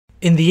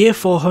In the year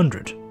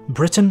 400,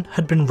 Britain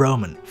had been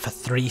Roman for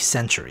 3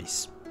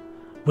 centuries.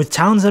 With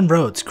towns and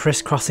roads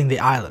crisscrossing the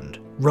island,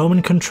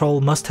 Roman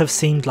control must have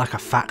seemed like a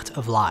fact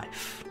of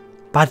life.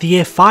 By the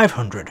year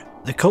 500,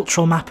 the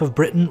cultural map of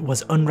Britain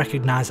was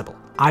unrecognisable.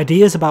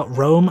 Ideas about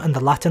Rome and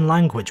the Latin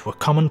language were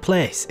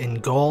commonplace in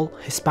Gaul,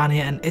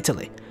 Hispania and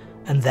Italy,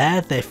 and there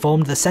they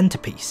formed the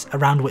centrepiece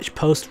around which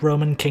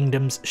post-Roman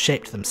kingdoms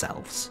shaped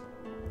themselves.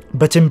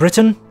 But in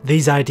Britain,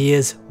 these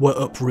ideas were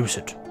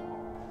uprooted.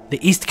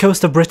 The east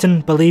coast of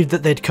Britain believed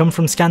that they'd come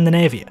from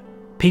Scandinavia,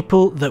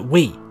 people that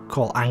we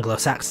call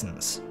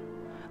Anglo-Saxons.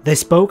 They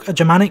spoke a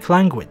Germanic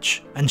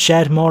language and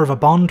shared more of a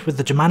bond with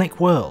the Germanic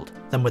world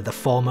than with the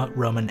former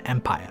Roman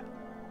Empire.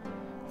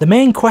 The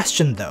main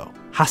question though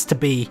has to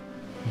be,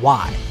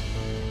 why?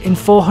 In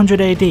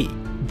 400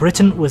 AD,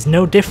 Britain was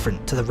no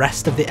different to the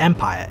rest of the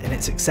empire in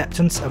its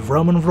acceptance of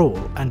Roman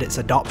rule and its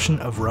adoption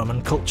of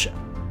Roman culture.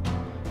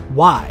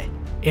 Why,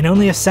 in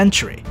only a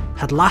century,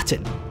 had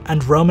Latin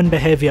and Roman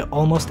behaviour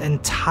almost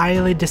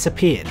entirely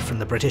disappeared from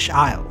the British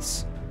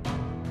Isles?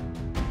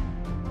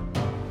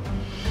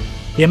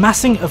 The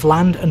amassing of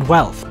land and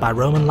wealth by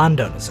Roman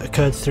landowners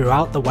occurred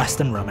throughout the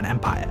Western Roman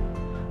Empire.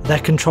 Their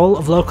control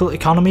of local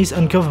economies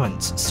and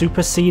governments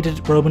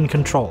superseded Roman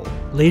control,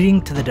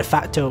 leading to the de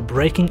facto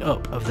breaking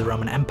up of the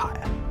Roman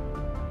Empire.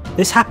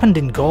 This happened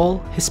in Gaul,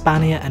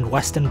 Hispania and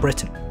Western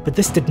Britain, but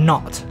this did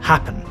not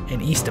happen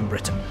in Eastern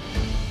Britain.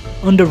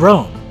 Under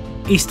Rome,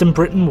 Eastern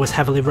Britain was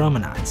heavily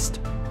Romanised.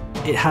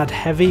 It had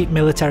heavy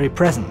military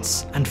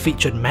presence and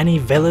featured many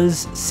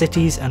villas,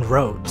 cities and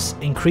roads,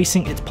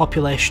 increasing its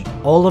population,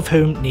 all of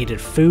whom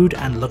needed food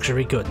and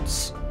luxury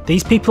goods.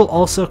 These people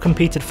also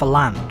competed for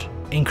land,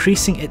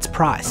 increasing its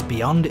price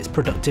beyond its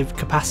productive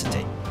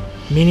capacity,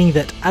 meaning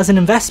that as an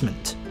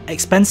investment,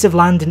 expensive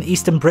land in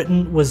Eastern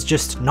Britain was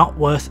just not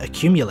worth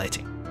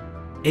accumulating.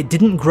 It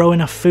didn't grow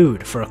enough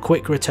food for a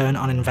quick return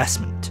on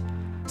investment,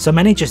 so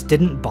many just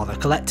didn't bother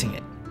collecting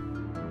it.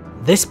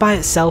 This by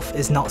itself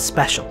is not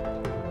special.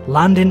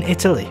 Land in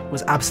Italy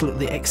was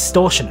absolutely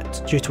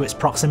extortionate due to its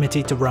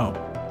proximity to Rome.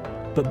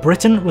 But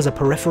Britain was a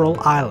peripheral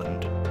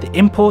island. The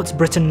imports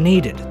Britain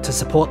needed to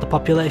support the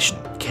population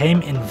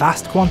came in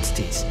vast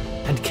quantities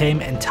and came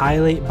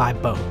entirely by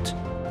boat.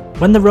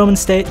 When the Roman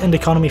state and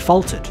economy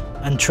faltered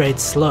and trade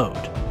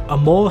slowed, a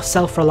more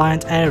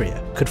self-reliant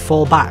area could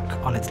fall back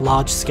on its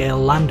large-scale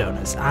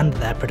landowners and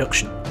their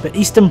production. But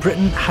Eastern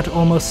Britain had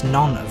almost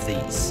none of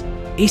these.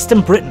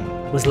 Eastern Britain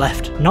was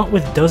left not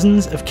with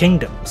dozens of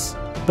kingdoms,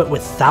 but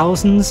with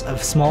thousands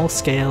of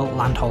small-scale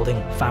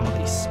landholding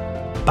families.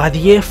 By the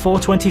year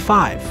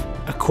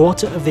 425, a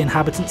quarter of the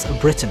inhabitants of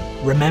Britain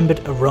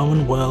remembered a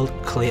Roman world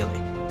clearly.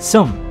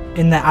 Some,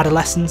 in their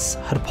adolescence,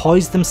 had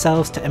poised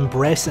themselves to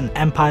embrace an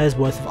empire's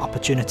worth of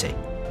opportunity.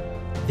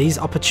 These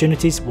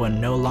opportunities were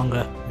no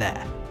longer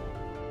there.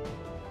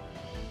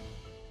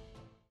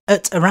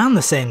 At around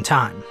the same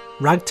time,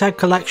 ragtag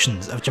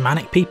collections of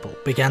Germanic people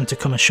began to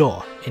come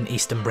ashore in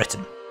Eastern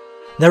Britain.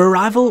 Their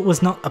arrival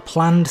was not a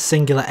planned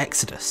singular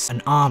exodus,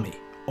 an army,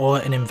 or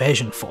an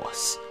invasion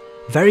force.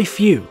 Very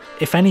few,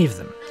 if any of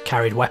them,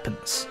 carried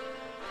weapons.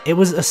 It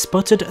was a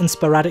sputtered and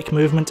sporadic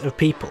movement of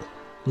people,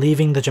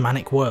 leaving the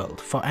Germanic world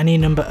for any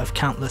number of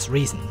countless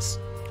reasons.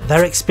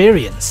 Their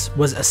experience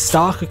was as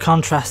stark a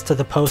contrast to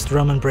the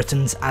post-Roman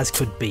Britons as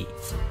could be.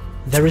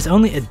 There is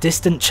only a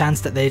distant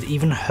chance that they had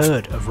even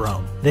heard of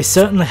Rome. They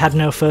certainly had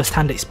no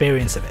first-hand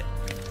experience of it.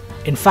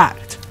 In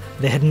fact,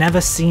 they had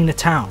never seen a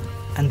town,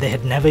 and they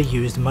had never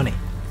used money.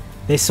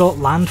 They sought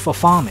land for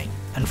farming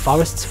and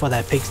forests for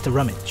their pigs to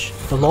rummage.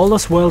 The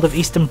lawless world of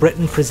Eastern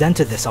Britain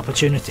presented this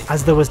opportunity,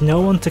 as there was no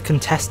one to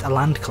contest a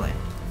land claim.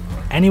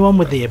 Anyone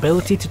with the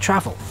ability to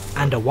travel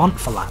and a want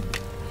for land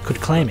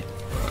could claim it.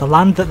 The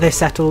land that they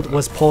settled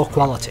was poor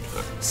quality,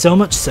 so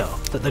much so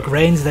that the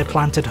grains they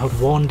planted had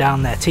worn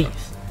down their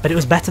teeth, but it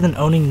was better than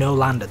owning no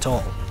land at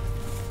all.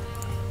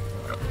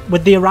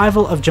 With the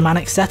arrival of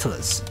Germanic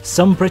settlers,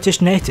 some British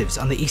natives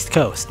on the east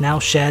coast now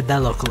shared their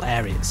local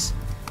areas.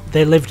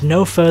 They lived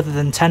no further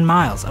than 10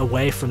 miles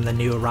away from the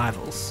new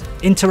arrivals.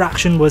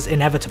 Interaction was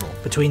inevitable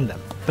between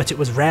them, but it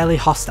was rarely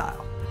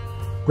hostile.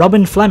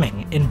 Robin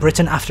Fleming, in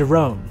Britain After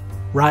Rome,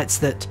 writes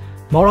that,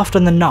 more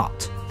often than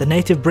not, the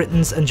native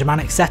Britons and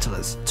Germanic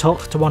settlers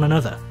talked to one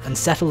another and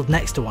settled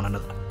next to one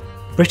another.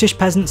 British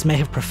peasants may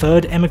have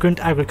preferred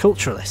immigrant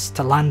agriculturalists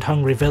to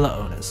land-hungry villa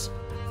owners.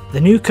 The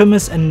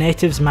newcomers and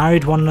natives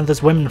married one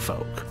another's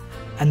womenfolk,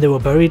 and they were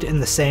buried in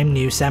the same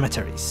new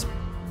cemeteries.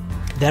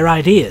 Their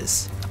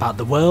ideas about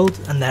the world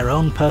and their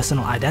own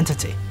personal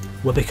identity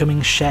were becoming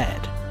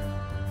shared.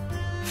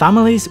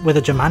 Families with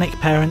a Germanic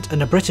parent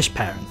and a British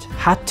parent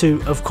had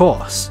to, of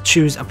course,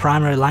 choose a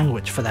primary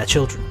language for their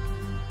children.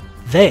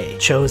 They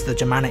chose the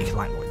Germanic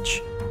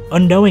language,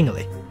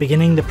 unknowingly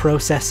beginning the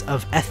process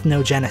of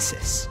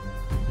ethnogenesis,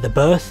 the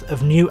birth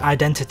of new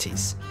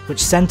identities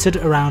which centred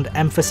around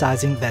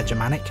emphasising their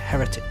Germanic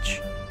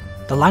heritage.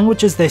 The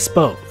languages they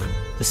spoke,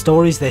 the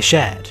stories they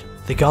shared,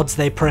 the gods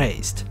they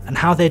praised, and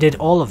how they did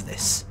all of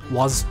this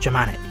was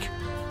Germanic.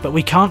 but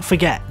we can't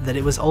forget that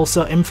it was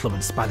also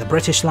influenced by the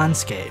British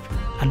landscape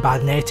and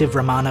by native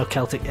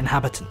Romano-Celtic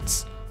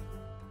inhabitants.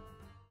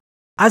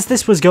 As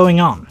this was going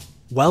on,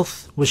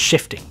 wealth was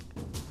shifting.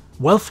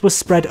 Wealth was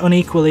spread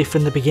unequally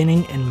from the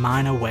beginning in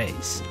minor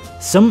ways.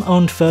 Some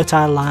owned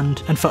fertile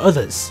land, and for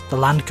others, the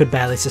land could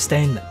barely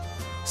sustain them.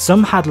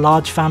 Some had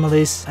large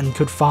families and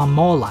could farm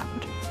more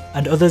land,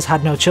 and others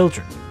had no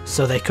children,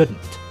 so they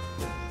couldn't.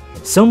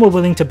 Some were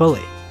willing to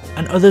bully,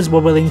 and others were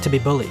willing to be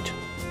bullied.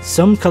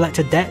 Some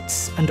collected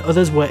debts, and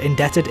others were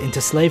indebted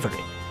into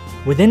slavery.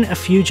 Within a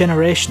few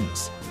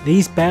generations,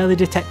 these barely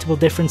detectable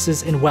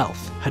differences in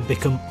wealth had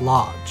become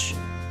large,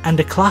 and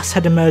a class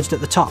had emerged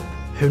at the top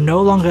who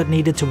no longer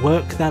needed to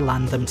work their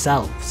land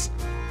themselves.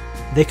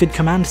 They could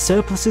command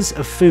surpluses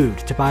of food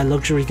to buy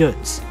luxury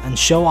goods and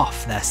show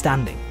off their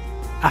standing.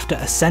 After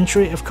a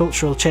century of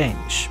cultural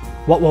change,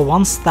 what were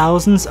once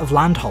thousands of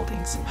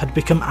landholdings had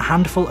become a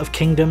handful of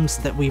kingdoms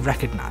that we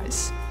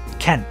recognise: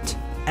 Kent,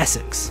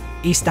 Essex,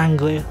 East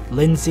Anglia,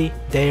 Lindsey,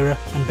 Deira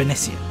and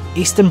Bernicia.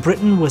 Eastern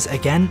Britain was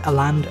again a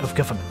land of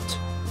government,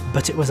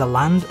 but it was a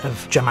land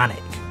of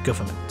Germanic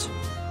government.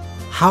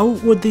 How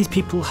would these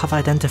people have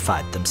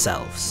identified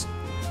themselves?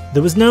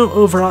 There was no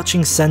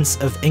overarching sense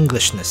of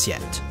Englishness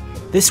yet.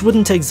 This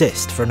wouldn't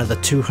exist for another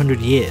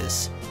 200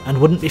 years, and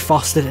wouldn't be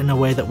fostered in a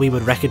way that we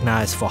would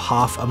recognise for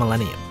half a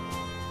millennium.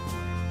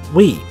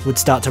 We would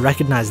start to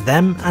recognise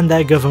them and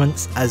their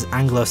governments as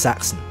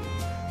Anglo-Saxon,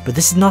 but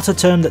this is not a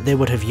term that they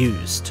would have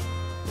used.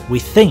 We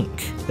think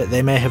that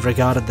they may have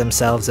regarded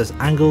themselves as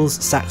Angles,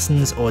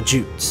 Saxons or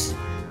Jutes,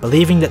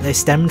 believing that they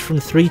stemmed from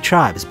 3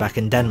 tribes back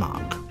in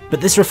Denmark, but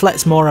this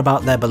reflects more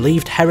about their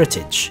believed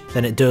heritage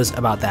than it does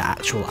about their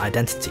actual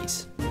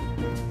identities.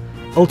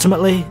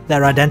 Ultimately,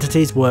 their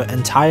identities were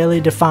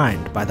entirely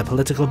defined by the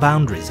political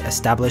boundaries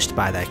established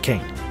by their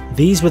king.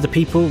 These were the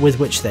people with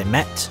which they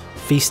met,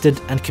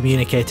 feasted and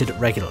communicated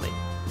regularly.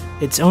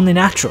 It's only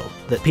natural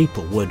that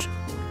people would,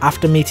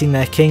 after meeting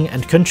their king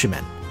and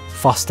countrymen,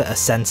 foster a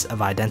sense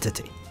of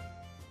identity.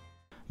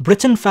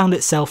 Britain found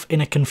itself in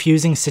a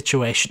confusing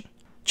situation.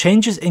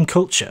 Changes in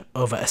culture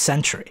over a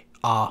century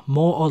are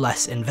more or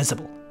less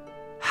invisible.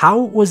 How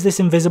was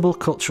this invisible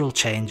cultural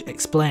change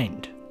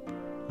explained?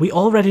 We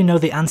already know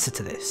the answer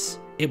to this.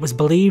 It was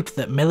believed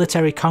that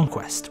military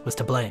conquest was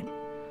to blame.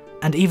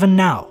 And even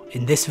now,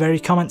 in this very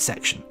comment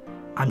section,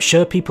 I'm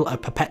sure people are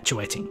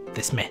perpetuating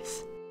this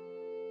myth.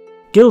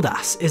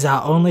 Gildas is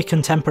our only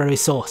contemporary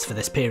source for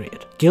this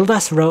period.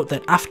 Gildas wrote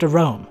that after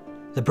Rome,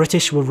 the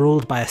British were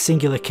ruled by a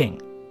singular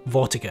king,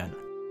 Vortigern.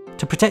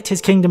 To protect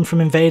his kingdom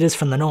from invaders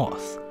from the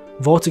north,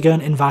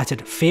 Vortigern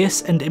invited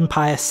fierce and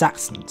impious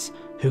Saxons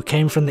who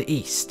came from the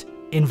east,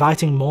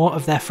 inviting more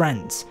of their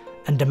friends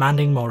and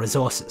demanding more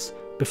resources,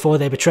 before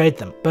they betrayed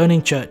them,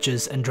 burning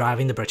churches and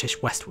driving the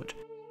British westward.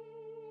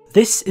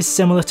 This is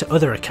similar to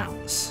other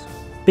accounts.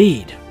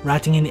 Bede,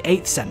 writing in the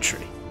 8th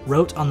century,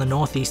 wrote on the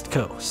northeast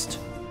coast.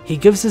 He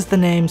gives us the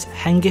names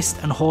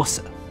Hengist and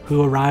Horsa,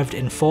 who arrived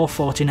in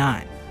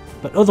 449,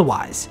 but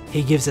otherwise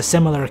he gives a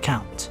similar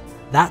account,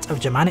 that of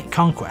Germanic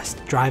conquest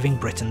driving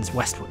Britons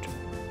westward.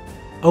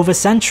 Over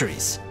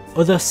centuries,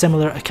 other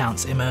similar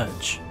accounts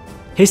emerge.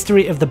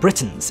 History of the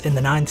Britons in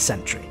the 9th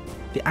century,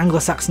 the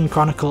Anglo-Saxon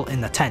Chronicle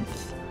in the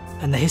 10th,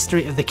 and the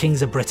History of the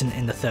Kings of Britain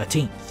in the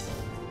 13th.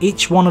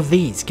 Each one of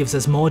these gives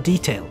us more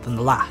detail than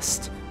the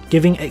last,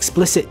 giving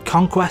explicit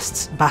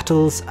conquests,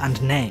 battles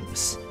and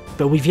names,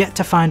 but we've yet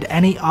to find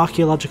any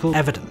archaeological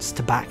evidence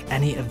to back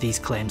any of these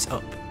claims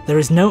up. There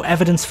is no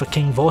evidence for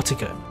King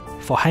Vortigern,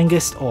 for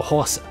Hengist or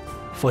Horsa,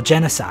 for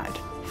genocide,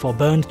 for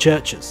burned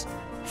churches,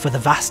 for the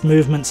vast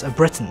movements of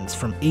Britons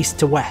from east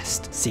to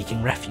west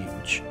seeking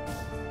refuge.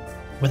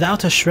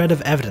 Without a shred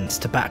of evidence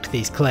to back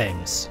these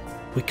claims,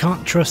 we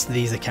can't trust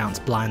these accounts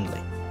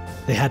blindly.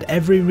 They had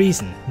every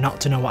reason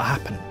not to know what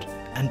happened,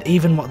 and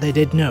even what they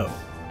did know,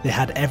 they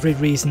had every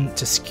reason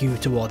to skew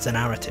towards a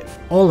narrative.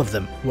 All of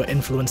them were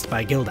influenced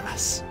by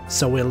Gildas,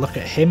 so we'll look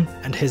at him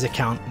and his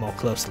account more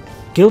closely.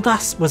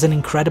 Gildas was an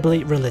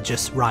incredibly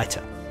religious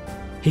writer.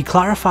 He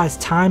clarifies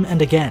time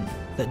and again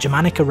that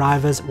Germanic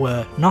arrivals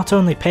were not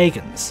only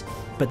pagans,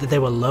 but that they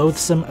were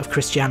loathsome of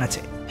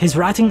Christianity. His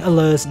writing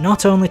allures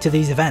not only to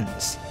these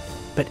events,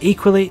 but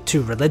equally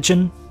to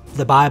religion,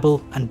 the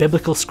Bible and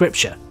biblical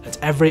scripture at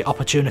every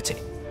opportunity,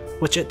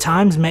 which at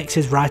times makes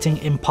his writing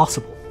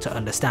impossible to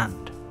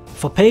understand.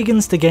 For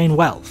pagans to gain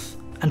wealth,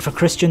 and for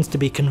Christians to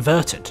be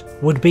converted,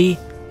 would be,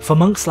 for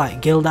monks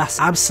like Gildas,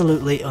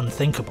 absolutely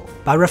unthinkable.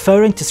 By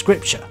referring to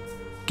scripture,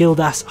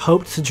 Gildas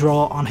hoped to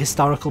draw on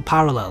historical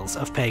parallels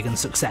of pagan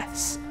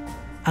success,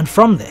 and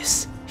from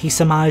this, he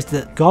surmised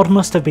that God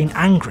must have been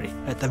angry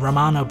at the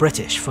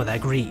Romano-British for their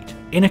greed.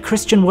 In a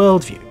Christian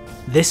worldview,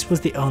 this was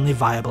the only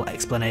viable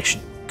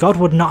explanation. God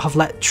would not have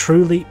let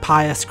truly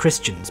pious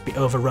Christians be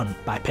overrun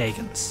by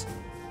pagans.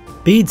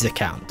 Bede's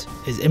account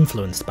is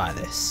influenced by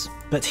this,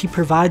 but he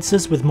provides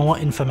us with more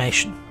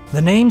information.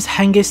 The names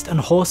Hengist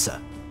and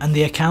Horsa, and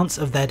the accounts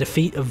of their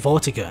defeat of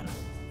Vortigern,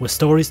 were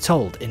stories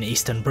told in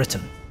eastern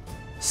Britain.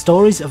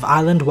 Stories of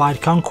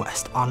island-wide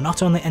conquest are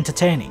not only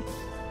entertaining,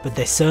 but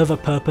they serve a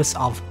purpose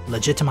of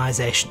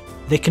legitimization.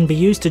 They can be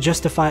used to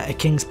justify a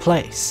king's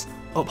place,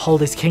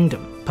 uphold his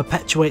kingdom,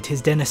 perpetuate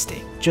his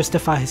dynasty,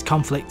 justify his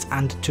conflicts,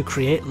 and to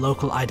create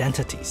local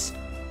identities.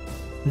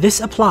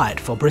 This applied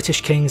for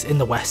British kings in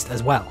the West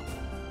as well.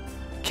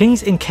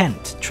 Kings in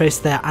Kent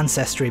traced their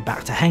ancestry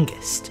back to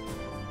Hengist,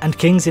 and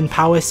kings in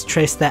Powys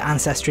traced their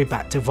ancestry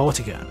back to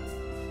Vortigern.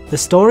 The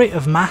story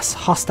of mass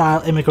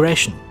hostile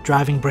immigration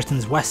driving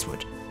Britons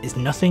westward is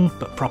nothing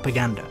but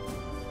propaganda.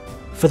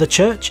 For the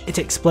church, it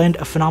explained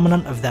a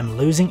phenomenon of them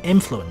losing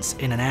influence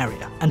in an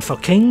area, and for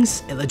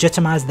kings, it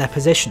legitimised their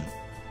position,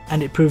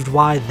 and it proved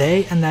why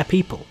they and their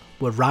people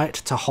were right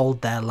to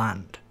hold their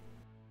land.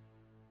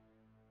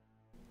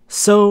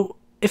 So,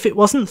 if it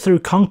wasn't through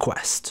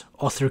conquest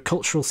or through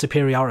cultural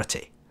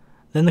superiority,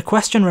 then the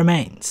question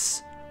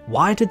remains,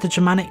 why did the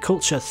Germanic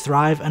culture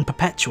thrive and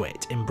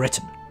perpetuate in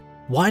Britain?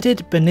 Why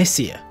did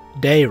Bernicia,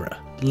 Deira,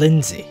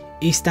 Lindsey,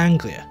 East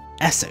Anglia,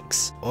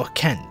 Essex or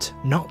Kent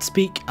not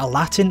speak a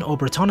Latin or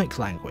Brittonic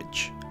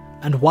language?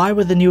 And why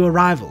were the new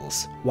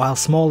arrivals, while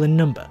small in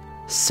number,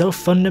 so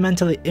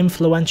fundamentally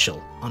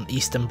influential on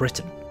Eastern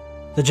Britain?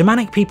 The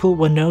Germanic people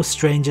were no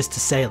strangers to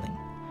sailing.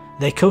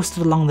 They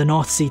coasted along the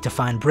North Sea to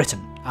find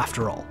Britain,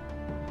 after all.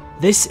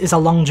 This is a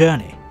long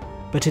journey,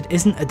 but it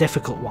isn't a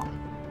difficult one.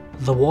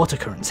 The water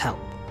currents help.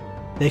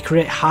 They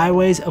create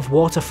highways of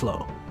water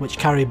flow which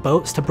carry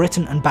boats to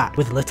Britain and back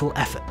with little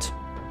effort.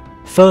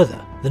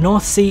 Further, the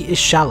North Sea is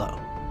shallow,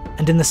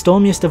 and in the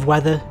stormiest of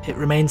weather it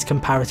remains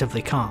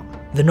comparatively calm.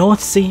 The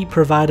North Sea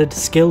provided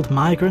skilled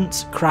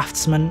migrants,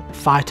 craftsmen,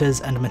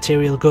 fighters and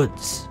material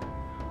goods.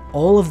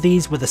 All of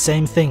these were the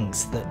same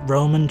things that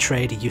Roman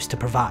trade used to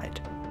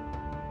provide.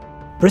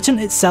 Britain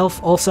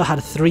itself also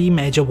had 3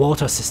 major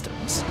water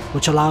systems,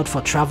 which allowed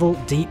for travel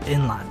deep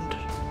inland: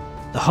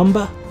 the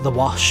Humber, the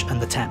Wash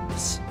and the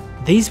Thames.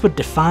 These would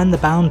define the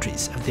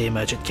boundaries of the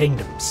emergent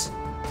kingdoms.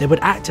 They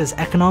would act as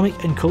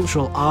economic and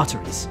cultural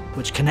arteries,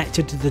 which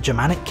connected the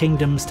Germanic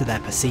kingdoms to their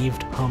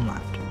perceived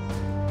homeland.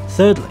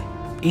 Thirdly,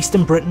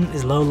 Eastern Britain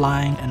is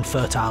low-lying and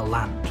fertile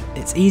land.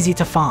 It's easy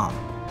to farm,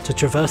 to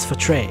traverse for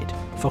trade,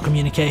 for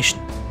communication,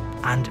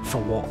 and for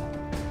war.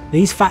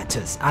 These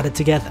factors added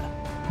together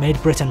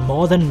made Britain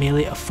more than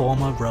merely a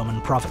former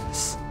Roman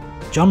province.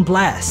 John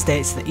Blair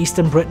states that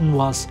Eastern Britain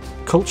was,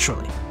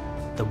 culturally,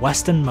 the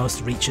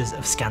westernmost reaches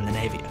of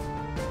Scandinavia.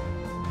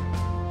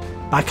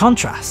 By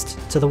contrast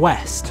to the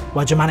West,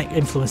 where Germanic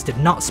influence did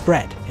not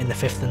spread in the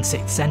 5th and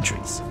 6th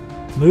centuries,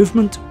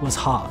 movement was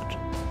hard.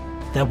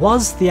 There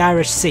was the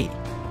Irish Sea,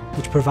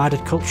 which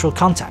provided cultural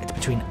contact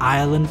between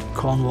Ireland,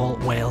 Cornwall,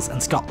 Wales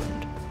and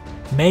Scotland,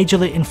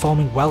 majorly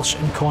informing Welsh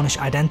and Cornish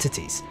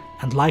identities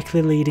and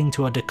likely leading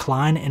to a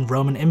decline in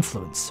Roman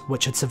influence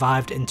which had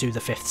survived into the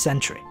 5th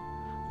century.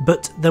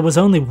 But there was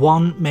only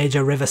one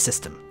major river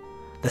system,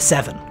 the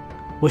Severn,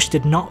 which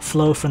did not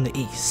flow from the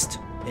east,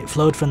 it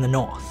flowed from the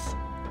north.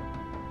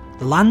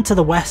 The land to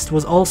the west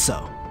was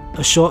also,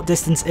 a short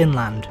distance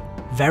inland,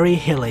 very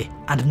hilly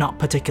and not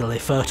particularly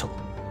fertile.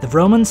 The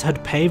Romans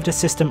had paved a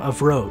system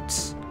of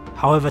roads,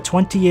 however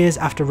 20 years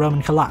after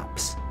Roman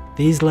collapse,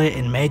 these lay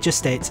in major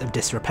states of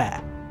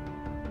disrepair.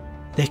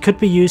 They could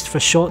be used for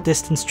short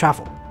distance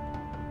travel,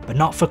 but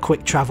not for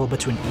quick travel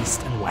between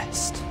east and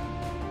west.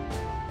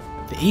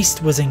 The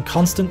east was in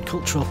constant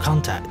cultural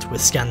contact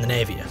with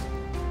Scandinavia,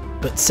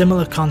 but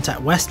similar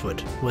contact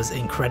westward was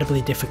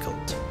incredibly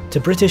difficult. To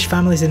British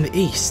families in the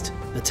east,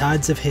 the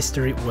tides of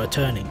history were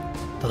turning.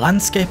 The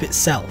landscape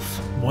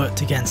itself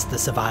worked against the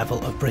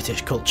survival of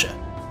British culture.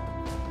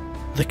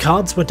 The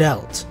cards were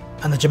dealt,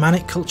 and the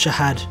Germanic culture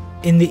had,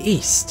 in the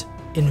east,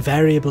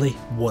 invariably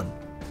won.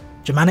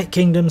 Germanic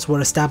kingdoms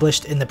were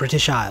established in the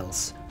British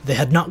Isles. They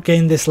had not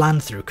gained this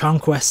land through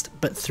conquest,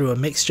 but through a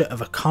mixture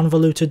of a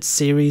convoluted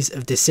series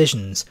of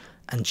decisions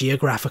and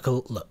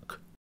geographical luck.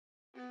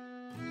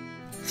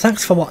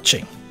 Thanks for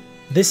watching.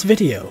 This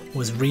video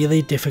was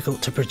really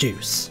difficult to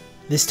produce.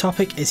 This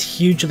topic is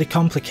hugely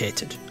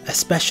complicated,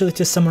 especially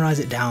to summarise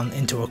it down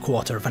into a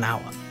quarter of an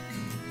hour.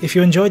 If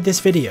you enjoyed this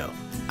video,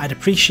 I'd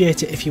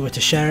appreciate it if you were to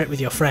share it with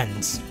your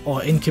friends,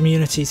 or in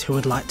communities who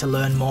would like to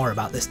learn more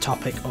about this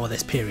topic or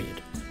this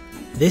period.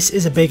 This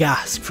is a big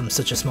ask from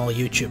such a small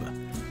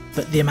YouTuber,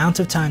 but the amount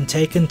of time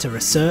taken to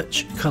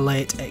research,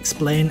 collate,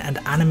 explain and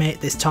animate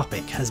this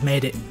topic has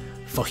made it,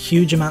 for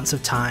huge amounts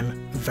of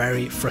time,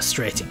 very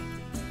frustrating.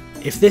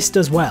 If this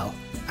does well,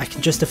 I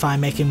can justify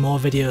making more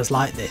videos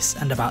like this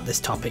and about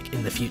this topic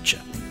in the future.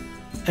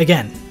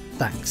 Again,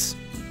 thanks.